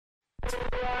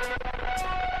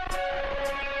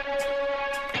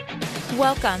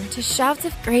Welcome to Shouts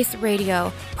of Grace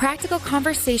Radio, practical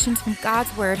conversations from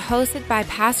God's Word, hosted by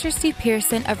Pastor Steve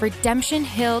Pearson of Redemption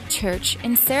Hill Church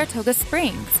in Saratoga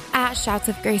Springs. At Shouts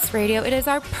of Grace Radio, it is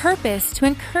our purpose to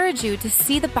encourage you to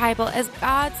see the Bible as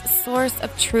God's source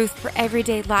of truth for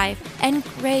everyday life and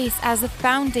grace as the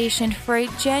foundation for a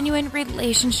genuine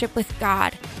relationship with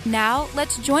God. Now,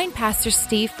 let's join Pastor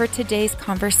Steve for today's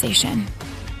conversation.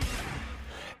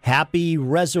 Happy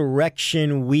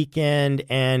Resurrection Weekend,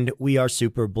 and we are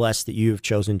super blessed that you have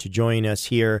chosen to join us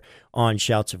here on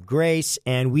Shouts of Grace,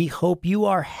 and we hope you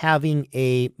are having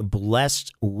a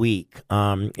blessed week.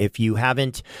 If you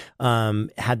haven't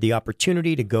had the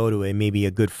opportunity to go to maybe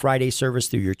a Good Friday service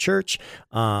through your church,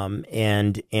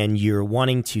 and you're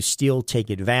wanting to still take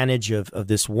advantage of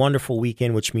this wonderful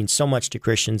weekend, which means so much to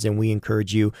Christians, and we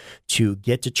encourage you to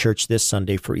get to church this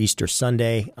Sunday for Easter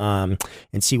Sunday, and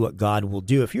see what God will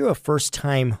do. If you're a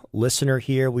first-time listener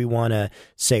here, we want to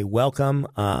say welcome,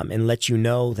 and let you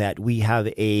know that we have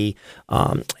a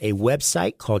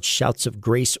website called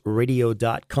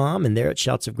shoutsofgraceradio.com, and there at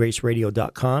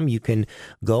shoutsofgraceradio.com, you can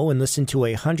go and listen to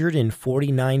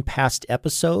 149 past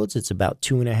episodes. It's about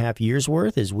 2.5 years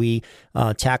worth as we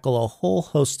tackle a whole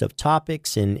host of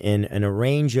topics and a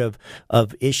range of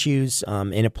issues,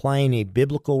 and applying a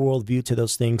biblical worldview to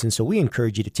those things. And so we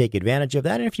encourage you to take advantage of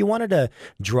that. And if you wanted to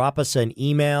drop us an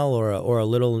email or a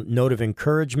little note of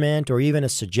encouragement or even a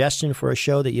suggestion for a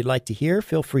show that you'd like to hear,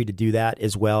 feel free to do that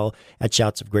as well at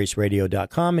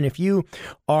shoutsofgraceradio.com. And if you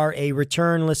are a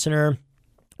return listener,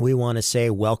 we want to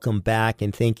say welcome back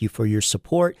and thank you for your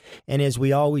support. And as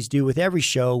we always do with every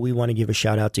show, we want to give a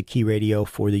shout out to Key Radio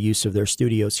for the use of their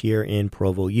studios here in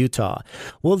Provo, Utah.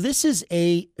 Well, this is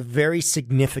a very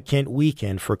significant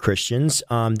weekend for Christians.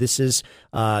 This is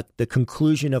the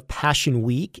conclusion of Passion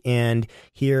Week. And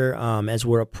here, as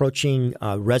we're approaching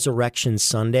Resurrection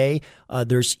Sunday,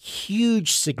 there's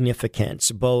huge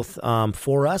significance both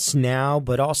for us now,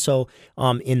 but also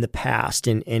in the past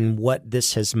and what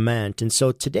this has meant. And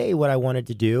so today, what I wanted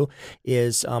to do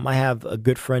is I have a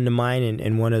good friend of mine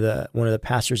and one of the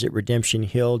pastors at Redemption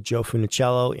Hill, Joe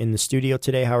Funicello, in the studio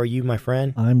today. How are you, my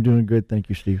friend? I'm doing good, thank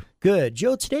you, Steve. Good,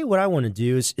 Joe. Today, what I want to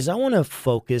do is I want to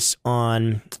focus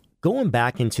on going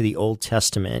back into the Old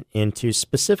Testament, into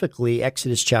specifically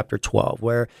Exodus chapter 12,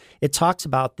 where it talks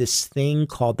about this thing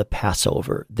called the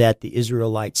Passover that the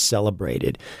Israelites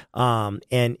celebrated,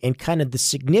 and kind of the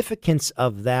significance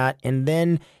of that. And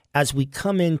then as we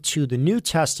come into the New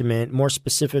Testament, more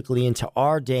specifically into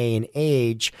our day and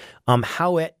age,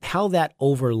 how that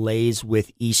overlays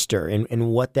with Easter and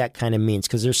what that kind of means,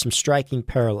 because there's some striking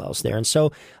parallels there. And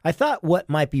so I thought what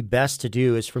might be best to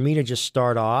do is for me to just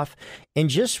start off and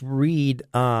just read,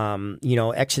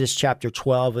 Exodus chapter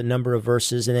 12, a number of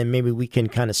verses, and then maybe we can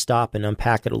kind of stop and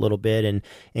unpack it a little bit and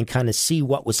kind of see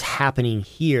what was happening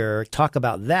here, talk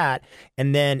about that,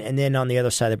 and then on the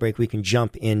other side of the break, we can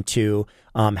jump into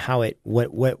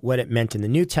what it meant in the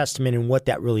New Testament and what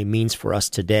that really means for us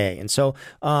today. And so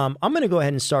I'm going to go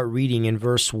ahead and start reading in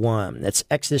verse 1. That's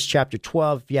Exodus chapter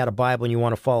 12. If you had a Bible and you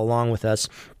want to follow along with us,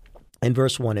 in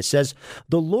verse 1, it says,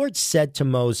 "The Lord said to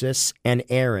Moses and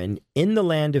Aaron in the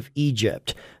land of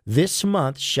Egypt, 'This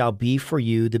month shall be for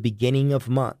you the beginning of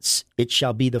months. It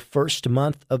shall be the first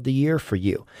month of the year for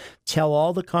you. Tell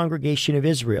all the congregation of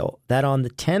Israel that on the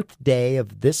 10th day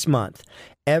of this month,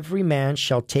 every man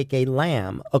shall take a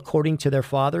lamb according to their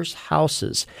father's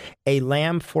houses, a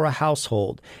lamb for a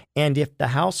household. And if the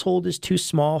household is too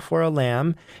small for a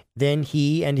lamb, then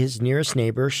he and his nearest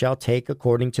neighbor shall take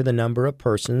according to the number of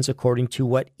persons, according to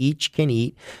what each can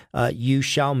eat. You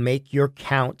shall make your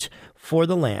count for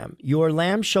the lamb. Your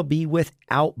lamb shall be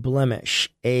without blemish,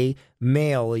 a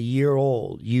male, a year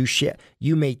old.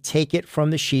 You may take it from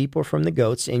the sheep or from the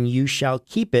goats, and you shall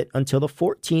keep it until the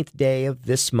 14th day of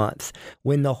this month,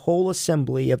 when the whole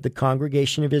assembly of the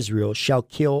congregation of Israel shall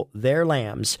kill their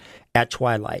lambs at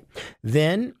twilight.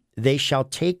 Then they shall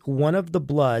take one of the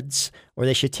bloods, or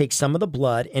they should take some of the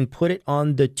blood and put it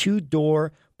on the 2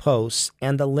 door posts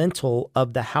and the lintel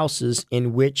of the houses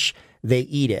in which they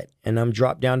eat it." And I'm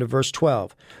dropped down to verse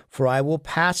 12. "For I will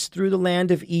pass through the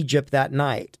land of Egypt that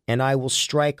night, and I will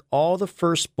strike all the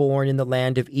firstborn in the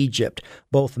land of Egypt,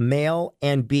 both male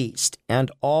and beast, and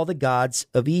all the gods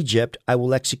of Egypt I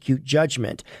will execute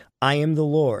judgment. I am the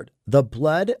Lord. The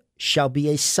blood shall be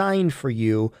a sign for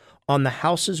you on the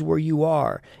houses where you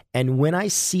are, And when I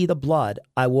see the blood,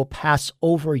 I will pass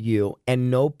over you,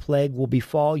 and no plague will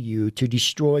befall you to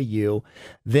destroy you.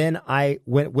 Then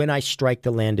when I strike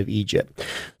the land of Egypt.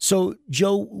 So,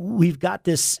 Joe, we've got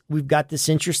this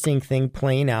interesting thing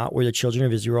playing out where the children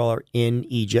of Israel are in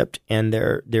Egypt, and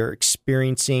they're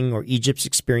experiencing, or Egypt's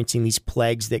experiencing, these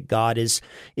plagues that God is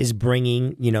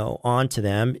bringing, onto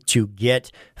them to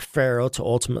get Pharaoh to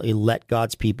ultimately let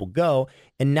God's people go.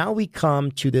 And now we come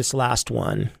to this last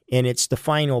one, and it's the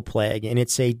final plague, and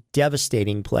it's a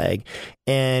devastating plague.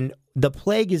 And the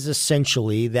plague is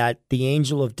essentially that the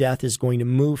angel of death is going to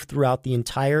move throughout the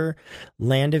entire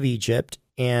land of Egypt,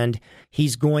 and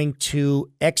he's going to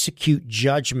execute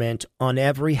judgment on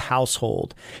every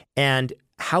household. And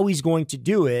how he's going to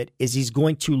do it is he's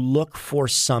going to look for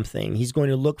something. He's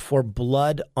going to look for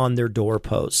blood on their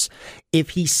doorposts.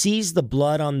 If he sees the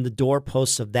blood on the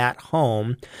doorposts of that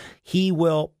home, he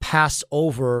will pass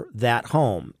over that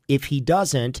home. If he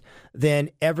doesn't, then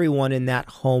everyone in that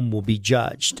home will be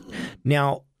judged.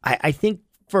 Now, I think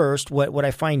first what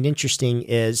I find interesting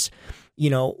is,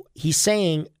 he's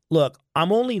saying, look,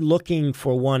 I'm only looking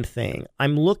for one thing.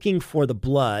 I'm looking for the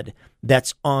blood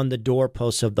that's on the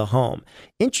doorposts of the home.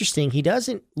 Interesting, he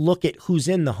doesn't look at who's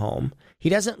in the home. He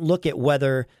doesn't look at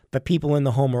whether the people in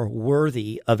the home are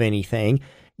worthy of anything.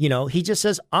 He just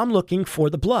says, I'm looking for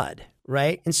the blood,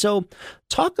 right? And so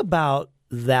talk about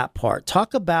that part.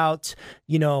 Talk about,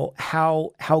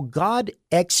 how God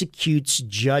executes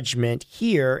judgment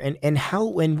here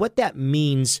and what that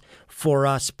means for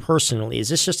us personally. Is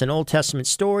this just an Old Testament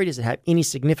story? Does it have any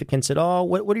significance at all?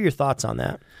 What are your thoughts on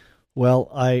that? Well,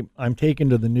 I'm taken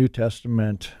to the New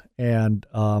Testament, and,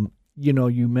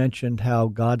 you mentioned how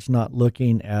God's not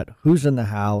looking at who's in the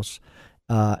house,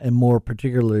 and more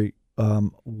particularly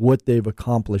what they've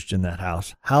accomplished in that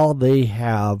house, how they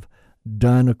have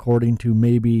done according to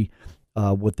maybe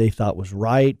what they thought was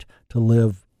right, to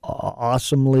live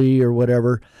awesomely or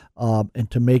whatever, and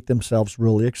to make themselves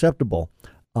really acceptable.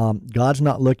 God's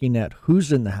not looking at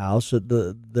who's in the house.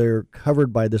 They're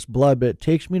covered by this blood, but it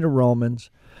takes me to Romans,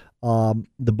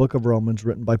 the book of Romans,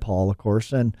 written by Paul, of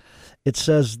course, and it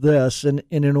says this, and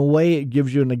in a way it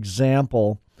gives you an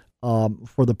example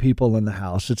for the people in the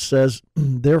house. It says,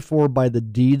 therefore by the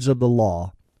deeds of the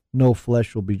law, no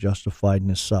flesh will be justified in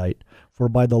his sight, for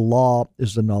by the law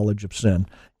is the knowledge of sin.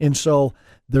 And so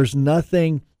there's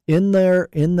nothing in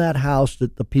that house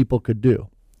that the people could do.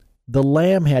 The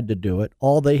lamb had to do it.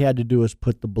 All they had to do is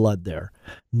put the blood there.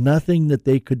 Nothing that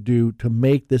they could do to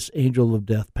make this angel of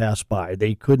death pass by.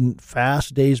 They couldn't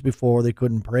fast days before. They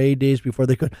couldn't pray days before.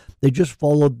 They just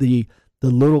followed the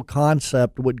little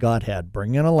concept what God had.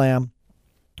 Bring in a lamb,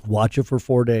 watch it for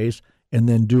 4 days, and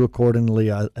then do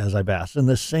accordingly as I've asked. And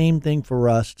the same thing for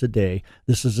us today.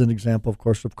 This is an example, of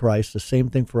course, of Christ. The same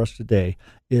thing for us today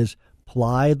is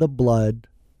apply the blood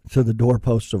to the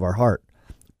doorposts of our heart.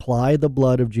 Apply the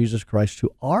blood of Jesus Christ to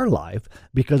our life,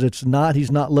 because he's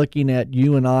not looking at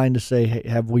you and I to say, hey,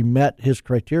 have we met his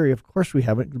criteria? Of course we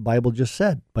haven't. The Bible just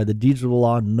said, by the deeds of the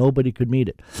law, nobody could meet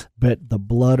it. But the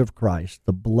blood of Christ,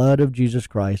 the blood of Jesus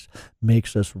Christ,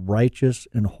 makes us righteous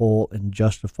and whole and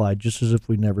justified, just as if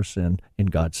we never sinned in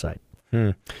God's sight.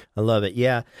 I love it.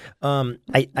 Yeah.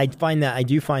 I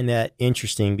do find that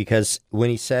interesting, because when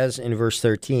he says in verse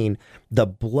 13, the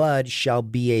blood shall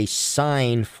be a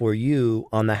sign for you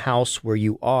on the house where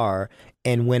you are,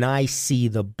 and when I see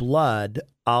the blood,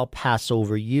 I'll pass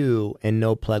over you and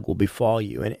no plague will befall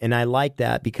you. And I like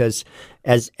that, because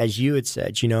as you had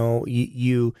said,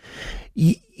 you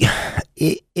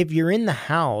if you're in the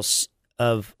house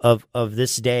of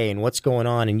this day and what's going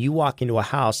on, and you walk into a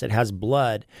house that has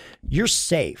blood, you're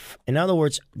safe. In other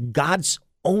words, God's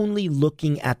only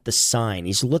looking at the sign.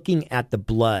 He's looking at the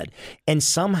blood. And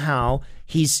somehow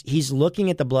he's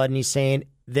looking at the blood and he's saying,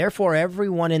 therefore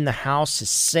everyone in the house is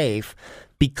safe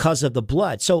because of the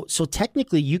blood. So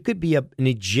technically you could be an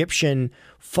Egyptian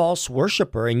false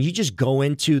worshiper, and you just go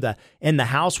into the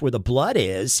house where the blood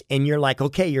is, and you're like,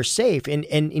 okay, you're safe. And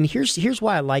here's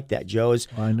why I like that, Joe.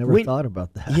 I never thought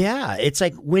about that. Yeah, it's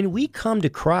like when we come to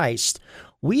Christ,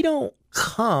 we don't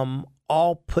come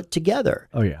all put together.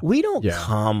 Oh yeah. We don't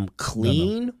come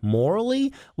clean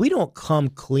morally. We don't come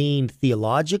clean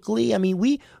theologically. I mean,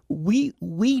 we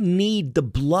need the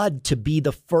blood to be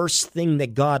the first thing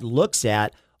that God looks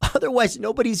at. Otherwise,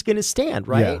 nobody's going to stand,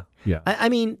 right? Yeah. I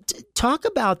mean, talk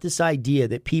about this idea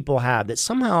that people have that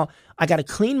somehow I got to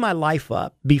clean my life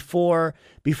up before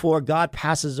God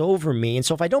passes over me. And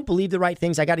so if I don't believe the right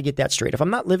things, I got to get that straight. If I'm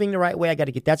not living the right way, I got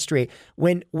to get that straight.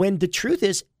 When the truth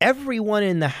is, everyone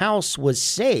in the house was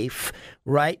safe,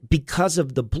 right, because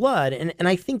of the blood. And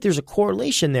I think there's a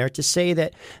correlation there to say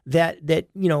that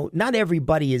not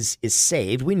everybody is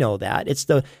saved. We know that.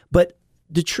 But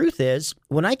the truth is,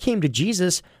 when I came to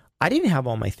Jesus, I didn't have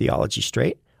all my theology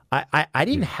straight. I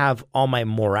didn't have all my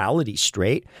morality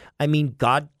straight. I mean,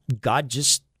 God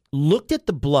just looked at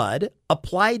the blood,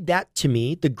 applied that to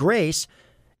me, the grace,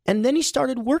 and then he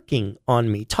started working on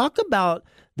me. Talk about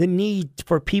the need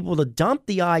for people to dump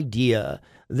the idea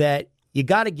that you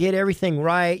got to get everything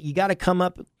right. You got to come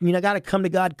to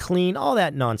God clean, all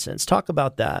that nonsense. Talk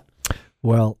about that.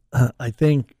 Well, I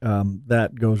think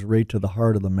that goes right to the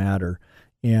heart of the matter.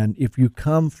 And if you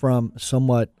come from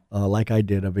somewhat, like I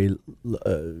did, of a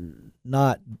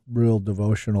not real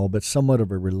devotional, but somewhat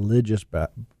of a religious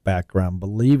background,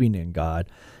 believing in God,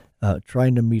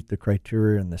 trying to meet the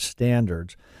criteria and the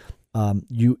standards,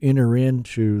 you enter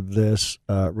into this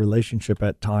relationship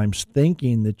at times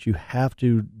thinking that you have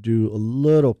to do a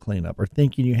little cleanup or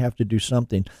thinking you have to do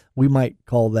something. We might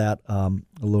call that a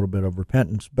little bit of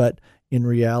repentance. But in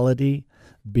reality,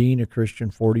 being a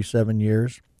Christian 47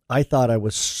 years, I thought I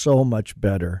was so much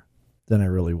better than I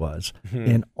really was.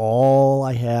 And all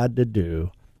I had to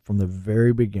do from the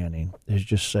very beginning is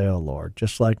just say, oh, Lord,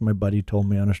 just like my buddy told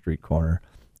me on a street corner,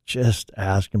 just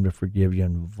ask him to forgive you,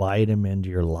 invite him into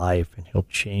your life, and he'll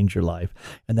change your life.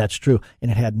 And that's true. And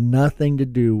it had nothing to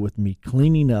do with me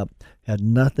cleaning up, had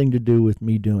nothing to do with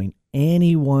me doing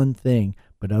any one thing,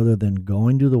 but other than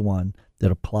going to the one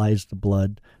that applies the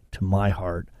blood to my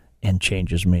heart and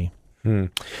changes me.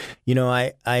 You know,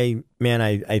 I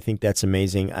think that's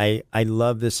amazing. I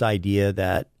love this idea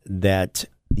that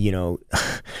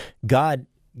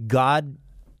God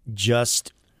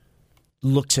just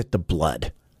looks at the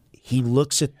blood. He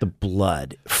looks at the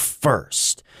blood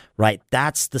first, right?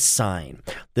 That's the sign.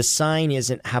 The sign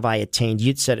isn't, have I attained?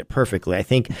 You'd said it perfectly. I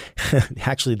think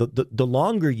actually the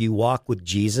longer you walk with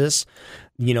Jesus,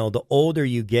 the older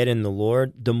you get in the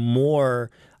Lord, the more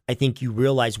I think you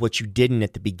realize what you didn't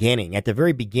at the beginning. At the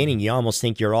very beginning, you almost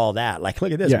think you're all that. Like,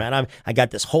 look at this, man. I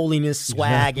got this holiness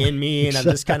swag in me, and I'm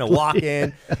just kind of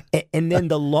walking. And then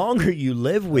the longer you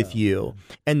live with you,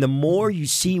 and the more you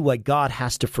see what God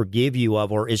has to forgive you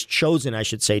of, or is chosen, I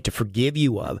should say, to forgive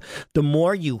you of, the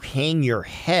more you hang your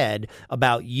head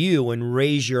about you and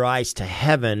raise your eyes to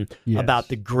heaven about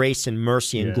the grace and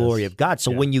mercy and glory of God.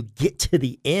 So when you get to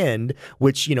the end,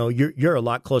 which, you're a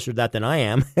lot closer to that than I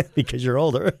am because you're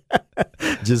older.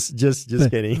 just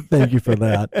kidding. Thank you for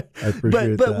that. I appreciate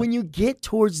that. But when you get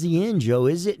towards the end, Joe,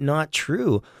 is it not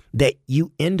true that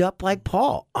you end up like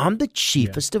Paul? I'm the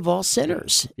chiefest of all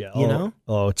sinners. Yeah.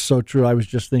 Oh, it's so true. I was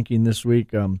just thinking this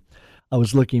week, I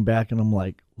was looking back and I'm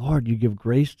like, Lord, you give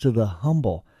grace to the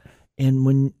humble. And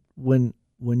when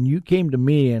you came to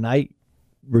me and I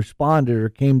responded or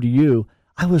came to you,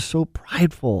 I was so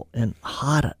prideful and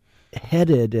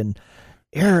hot-headed and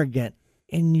arrogant.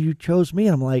 And you chose me.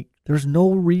 And I'm like, there's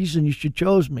no reason you should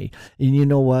chose me. And you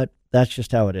know what? That's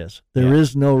just how it is. There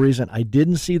is no reason. I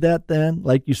didn't see that then.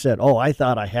 Like you said, I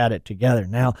thought I had it together.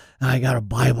 Now I got a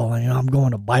Bible and I'm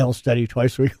going to Bible study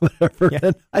twice a week, whatever. Yeah.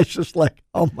 And I was just like,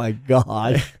 oh my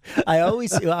God. I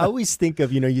always think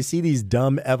of, you see these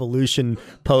dumb evolution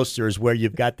posters where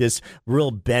you've got this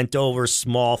real bent over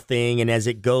small thing. And as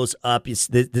it goes up,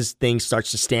 this thing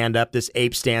starts to stand up. This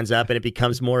ape stands up and it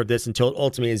becomes more of this until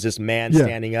ultimately it's this man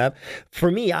standing up.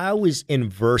 For me, I always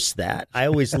inverse that. I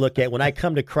always look at when I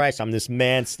come to Christ, I'm this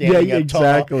man standing up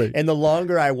tall, and the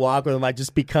longer I walk with him, I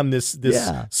just become this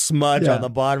smudge on the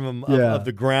bottom of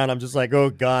the ground. I'm just like,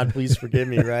 oh God, please forgive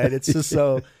me, right? It's just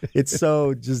it's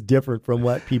so just different from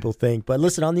what people think. But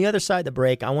listen, on the other side of the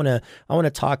break, I want to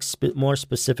talk more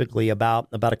specifically about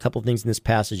a couple of things in this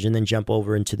passage, and then jump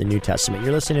over into the New Testament.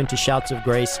 You're listening to Shouts of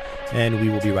Grace, and we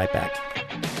will be right back.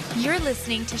 You're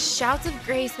listening to Shouts of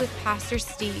Grace with Pastor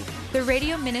Steve, the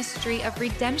radio ministry of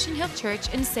Redemption Hill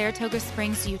Church in Saratoga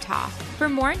Springs, Utah. For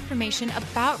more information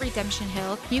about Redemption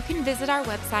Hill, you can visit our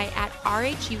website at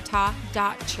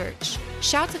rhutah.church.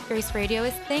 Shouts of Grace Radio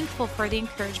is thankful for the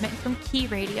encouragement from Key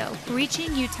Radio,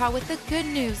 reaching Utah with the good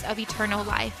news of eternal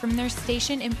life from their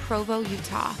station in Provo,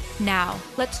 Utah. Now,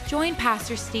 let's join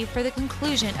Pastor Steve for the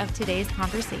conclusion of today's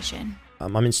conversation.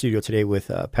 I'm in studio today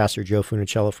with Pastor Joe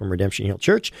Funicello from Redemption Hill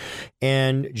Church,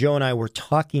 and Joe and I were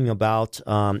talking about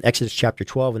Exodus chapter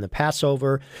 12 and the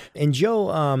Passover. And Joe,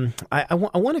 I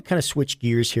want to kind of switch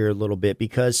gears here a little bit,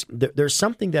 because there's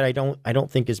something that I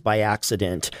don't think is by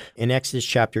accident in Exodus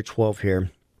chapter 12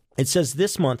 here. It says,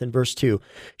 this month in verse 2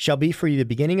 shall be for you the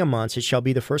beginning of months. It shall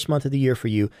be the first month of the year for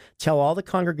you. Tell all the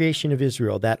congregation of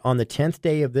Israel that on the 10th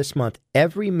day of this month,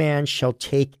 every man shall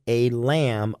take a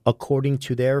lamb according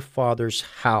to their father's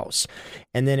house.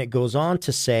 And then it goes on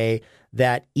to say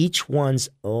that each one's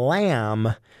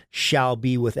lamb shall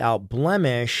be without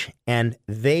blemish, and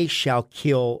they shall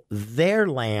kill their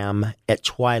lamb at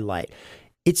twilight.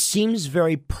 It seems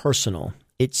very personal.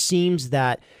 It seems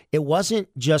that it wasn't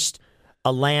just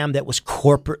a lamb that was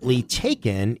corporately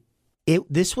taken.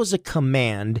 This was a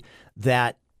command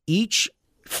that each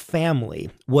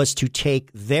family was to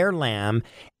take their lamb,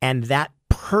 and that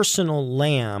personal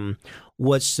lamb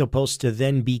was supposed to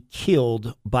then be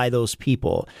killed by those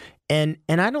people. And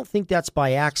I don't think that's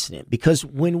by accident, because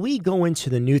when we go into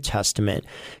the New Testament,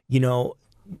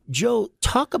 Joe,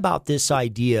 talk about this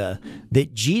idea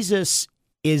that Jesus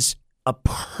is a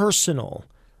personal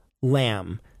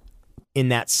lamb. In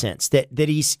that sense, that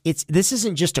this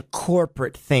isn't just a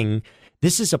corporate thing.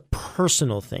 This is a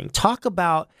personal thing. Talk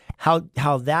about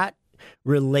how that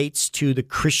relates to the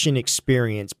Christian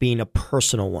experience being a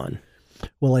personal one.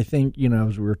 Well, I think,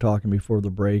 as we were talking before the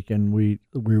break, and we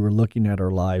were looking at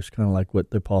our lives, kind of like what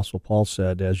the Apostle Paul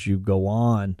said, as you go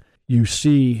on, you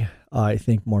see, I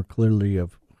think, more clearly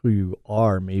of who you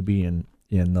are, maybe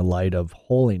in the light of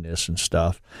holiness and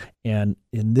stuff. And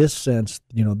in this sense,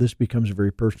 this becomes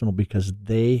very personal, because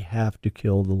they have to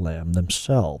kill the lamb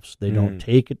themselves. They don't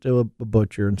take it to a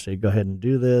butcher and say, go ahead and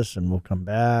do this and we'll come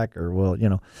back, or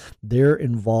they're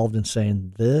involved in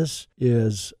saying, this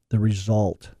is the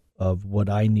result of what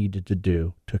I needed to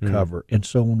do to cover. And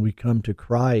so when we come to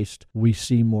Christ, we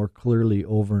see more clearly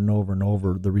over and over and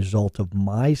over the result of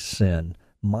my sin,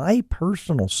 my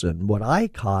personal sin, what I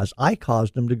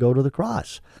caused him to go to the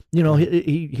cross.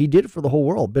 He did it for the whole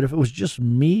world, but if it was just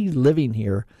me living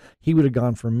here, he would have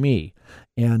gone for me.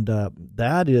 And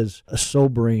that is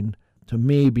sobering to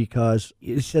me, because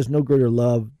it says no greater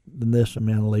love than this, a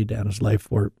man lay down his life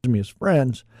for me, his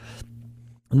friends.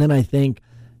 And then I think,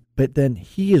 but then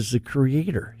he is the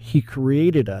creator. He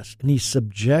created us, and he's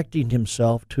subjecting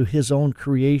himself to his own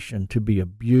creation, to be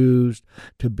abused,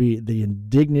 to be the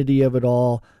indignity of it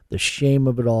all, the shame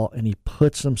of it all, and he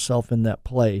puts himself in that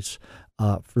place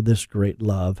for this great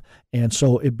love. And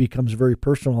so it becomes very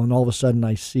personal, and all of a sudden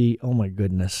I see, oh my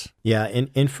goodness. Yeah,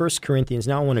 in 1 Corinthians,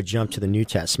 now I want to jump to the New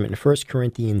Testament. In 1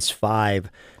 Corinthians 5,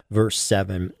 verse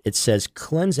 7, it says,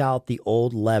 cleanse out the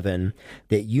old leaven,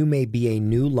 that you may be a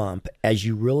new lump, as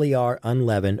you really are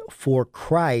unleavened, for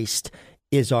Christ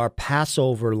is our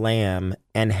Passover lamb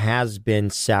and has been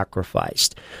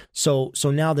sacrificed. So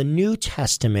now the New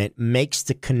Testament makes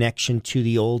the connection to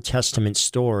the Old Testament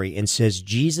story and says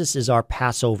Jesus is our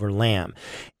Passover lamb.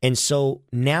 And so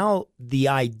now the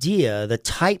idea, the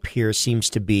type here seems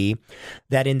to be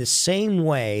that in the same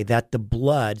way that the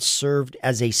blood served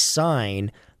as a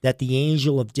sign that the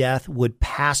angel of death would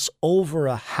pass over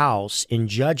a house in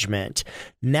judgment,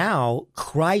 now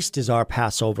Christ is our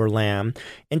Passover lamb.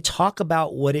 And talk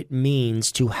about what it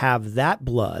means to have that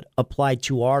blood applied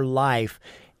to our life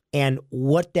and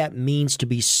what that means to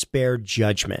be spared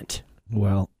judgment.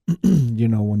 Well,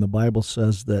 when the Bible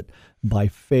says that by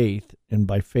faith, and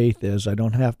by faith is, I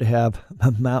don't have to have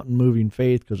a mountain-moving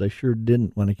faith, because I sure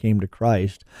didn't when I came to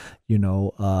Christ,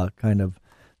 kind of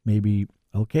maybe,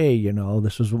 okay,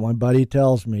 this is what my buddy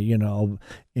tells me, and,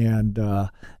 but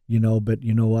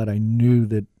you know what? I knew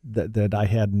that I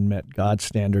hadn't met God's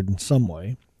standard in some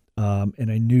way,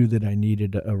 and I knew that I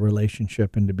needed a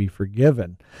relationship and to be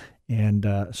forgiven. And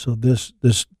so this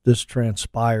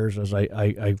transpires as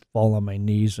I fall on my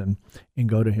knees and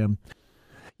go to him.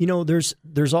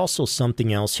 There's also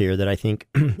something else here that I think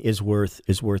is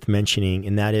worth mentioning,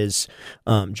 and that is,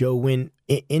 Joe, when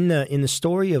in the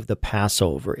story of the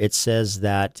Passover, it says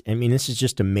that, this is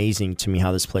just amazing to me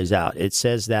how this plays out. It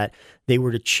says that they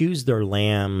were to choose their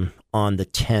lamb on the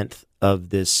 10th of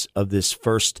this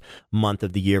first month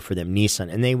of the year for them, Nisan,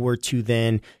 and they were to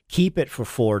then keep it for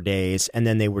 4 days, and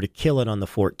then they were to kill it on the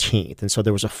 14th. And so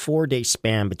there was a 4-day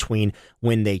span between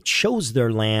when they chose their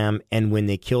lamb and when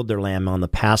they killed their lamb on the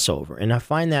Passover. And I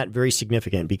find that very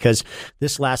significant because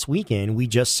this last weekend, we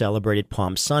just celebrated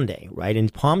Palm Sunday, right?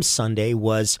 And Palm Sunday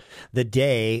was the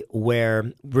day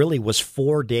where really was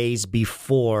 4 days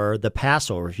before the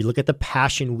Passover. If you look at the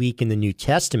Passion Week in the New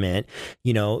Testament,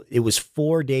 it was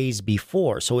 4 days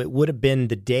before. So it would have been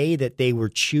the day that they were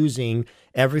choosing,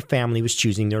 every family was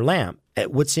choosing their lamb.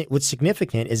 What's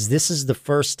significant is this is the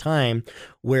first time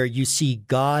where you see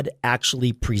God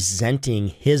actually presenting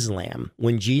his lamb.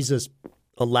 When Jesus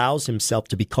allows himself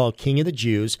to be called King of the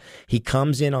Jews, he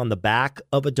comes in on the back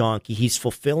of a donkey. He's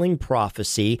fulfilling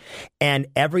prophecy, and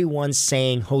everyone's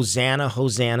saying, Hosanna,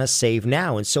 Hosanna, save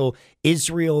now. And so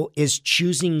Israel is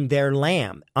choosing their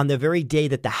lamb. On the very day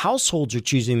that the households are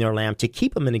choosing their lamb to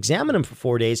keep them and examine them for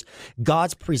 4 days,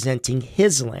 God's presenting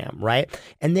his lamb, right?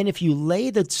 And then if you lay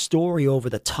the story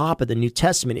over the top of the New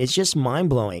Testament, it's just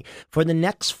mind-blowing. For the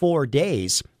next 4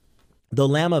 days, the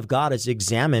Lamb of God is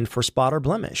examined for spot or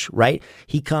blemish, right?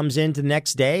 He comes in the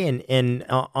next day and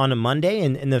on a Monday,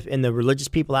 and the religious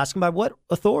people ask him, by what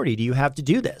authority do you have to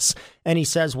do this? And he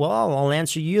says, well, I'll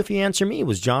answer you if you answer me.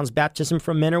 Was John's baptism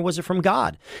from men or was it from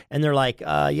God? And they're like,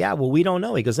 yeah, well, we don't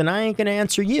know. He goes, then I ain't going to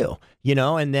answer you,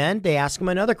 and then they ask him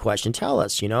another question. Tell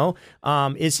us,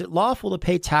 is it lawful to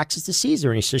pay taxes to Caesar?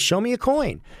 And he says, show me a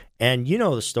coin. And you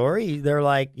know the story.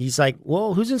 He's like,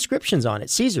 well, whose inscription's on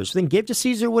it? Caesar's. So then give to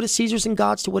Caesar what is Caesar's and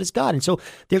God's to what is God. And so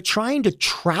they're trying to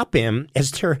trap him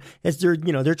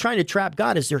they're trying to trap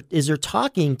God as they're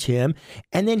talking to him.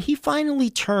 And then he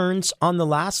finally turns on the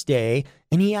last day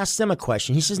and he asks them a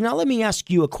question. He says, now let me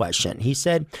ask you a question. He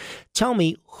said, tell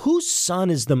me, whose son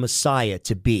is the Messiah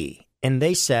to be? And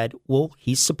they said, well,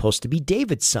 he's supposed to be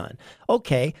David's son.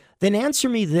 Okay, then answer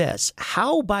me this.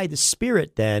 How by the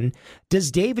Spirit then does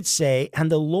David say,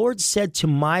 and the Lord said to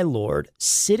my Lord,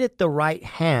 sit at the right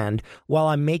hand while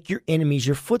I make your enemies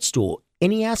your footstool?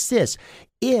 And he asks this,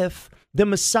 if the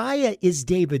Messiah is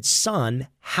David's son,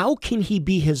 how can he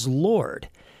be his Lord?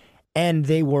 And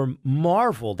they were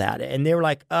marveled at it. And they were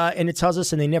like, and it tells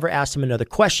us, and they never asked him another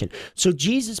question. So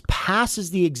Jesus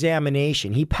passes the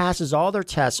examination. He passes all their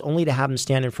tests only to have him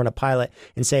stand in front of Pilate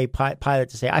and say, Pilate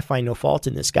to say, I find no fault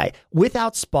in this guy.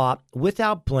 Without spot,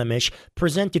 without blemish,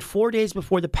 presented 4 days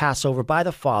before the Passover by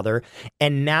the Father.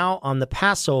 And now on the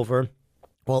Passover,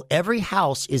 while every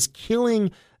house is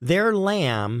killing their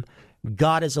lamb,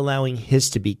 God is allowing his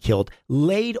to be killed,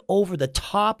 laid over the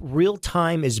top, real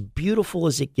time, as beautiful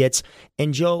as it gets.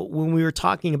 And Joe, when we were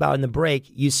talking about in the break,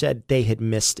 you said they had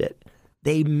missed it.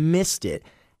 They missed it.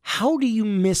 How do you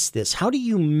miss this? How do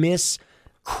you miss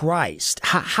Christ?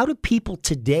 How do people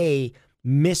today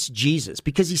miss Jesus?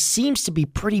 Because he seems to be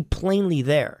pretty plainly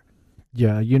there.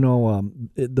 Yeah,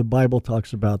 the Bible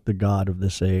talks about the god of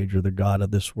this age or the god of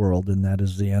this world, and that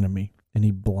is the enemy. And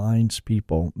he blinds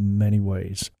people many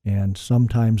ways. And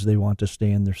sometimes they want to stay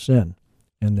in their sin,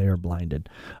 and they are blinded.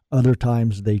 Other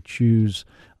times they choose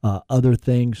other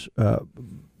things,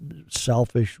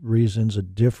 selfish reasons, a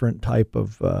different type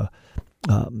of or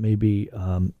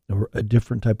a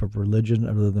different type of religion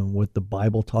other than what the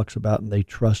Bible talks about, and they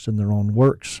trust in their own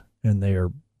works, and they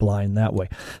are blind that way.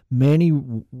 Many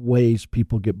ways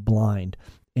people get blind,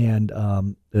 and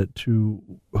to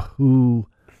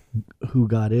who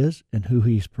God is and who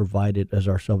he's provided as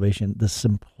our salvation. The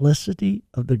simplicity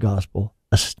of the gospel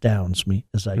astounds me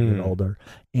as I get older.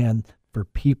 And for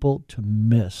people to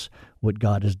miss what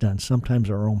God has done, sometimes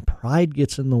our own pride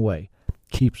gets in the way,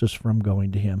 keeps us from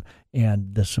going to him.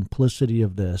 And the simplicity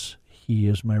of this, he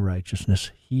is my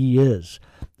righteousness. He is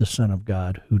the Son of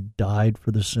God who died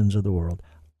for the sins of the world.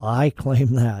 I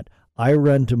claim that. I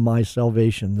run to my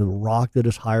salvation, the rock that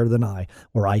is higher than I,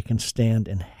 where I can stand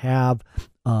and have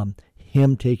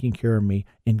him taking care of me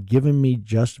and giving me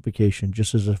justification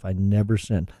just as if I never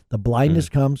sinned. The blindness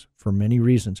comes for many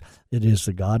reasons. It is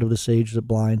the God of this age that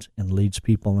blinds and leads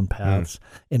people in paths.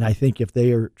 And I think if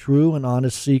they are true and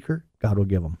honest seeker, God will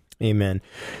give them. Amen.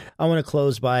 I want to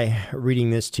close by reading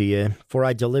this to you. For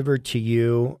I delivered to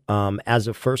you as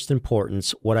of first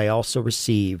importance what I also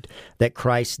received, that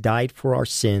Christ died for our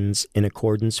sins in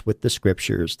accordance with the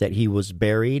Scriptures, that he was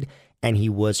buried, and he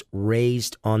was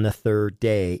raised on the third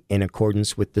day in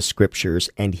accordance with the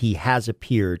Scriptures, and he has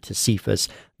appeared to Cephas,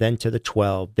 then to the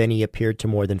 12. Then he appeared to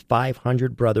more than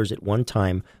 500 brothers at one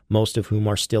time, most of whom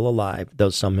are still alive, though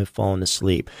some have fallen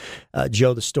asleep.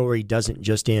 Joe, the story doesn't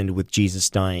just end with Jesus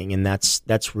dying, and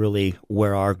that's really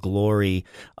where our glory,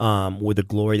 with the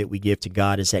glory that we give to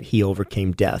God, is that he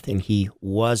overcame death, and he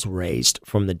was raised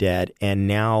from the dead, and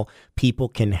now people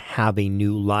can have a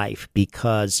new life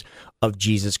because of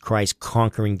Jesus Christ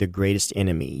conquering the greatest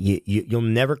enemy. You'll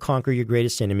never conquer your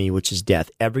greatest enemy, which is death.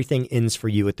 Everything ends for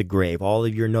you at the grave. All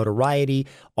of your notoriety,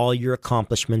 all your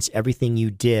accomplishments, everything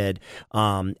you did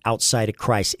outside of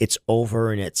Christ, it's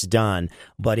over and it's done.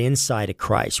 But inside of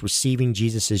Christ, receiving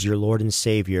Jesus as your Lord and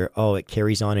Savior, it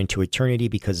carries on into eternity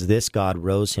because this God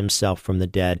rose himself from the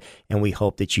dead, and we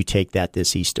hope that you take that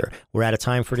this Easter. We're out of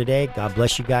time for today. God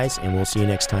bless you guys, and we'll see you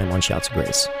next time on Shouts of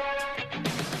Grace.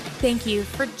 Thank you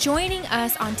for joining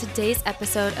us on today's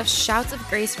episode of Shouts of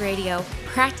Grace Radio,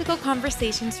 practical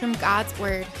conversations from God's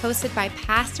Word, hosted by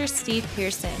Pastor Steve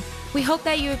Pearson. We hope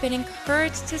that you have been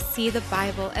encouraged to see the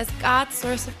Bible as God's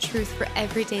source of truth for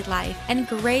everyday life and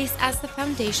grace as the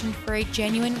foundation for a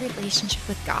genuine relationship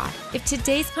with God. If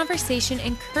today's conversation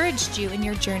encouraged you in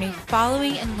your journey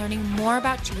following and learning more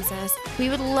about Jesus, we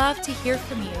would love to hear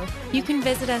from you. You can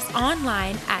visit us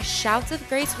online at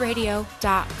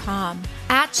shoutsofgraceradio.com.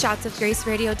 At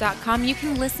shoutsofgraceradio.com, you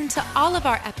can listen to all of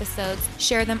our episodes,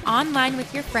 share them online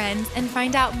with your friends, and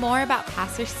find out more about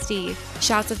Pastor Steve.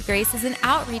 Shouts of Grace is an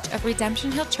outreach of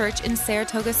Redemption Hill Church in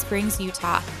Saratoga Springs,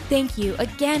 Utah. Thank you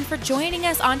again for joining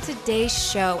us on today's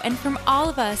show. And from all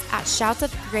of us at Shouts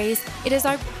of Grace, it is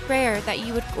our prayer that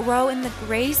you would grow in the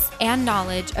grace and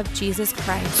knowledge of Jesus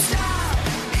Christ.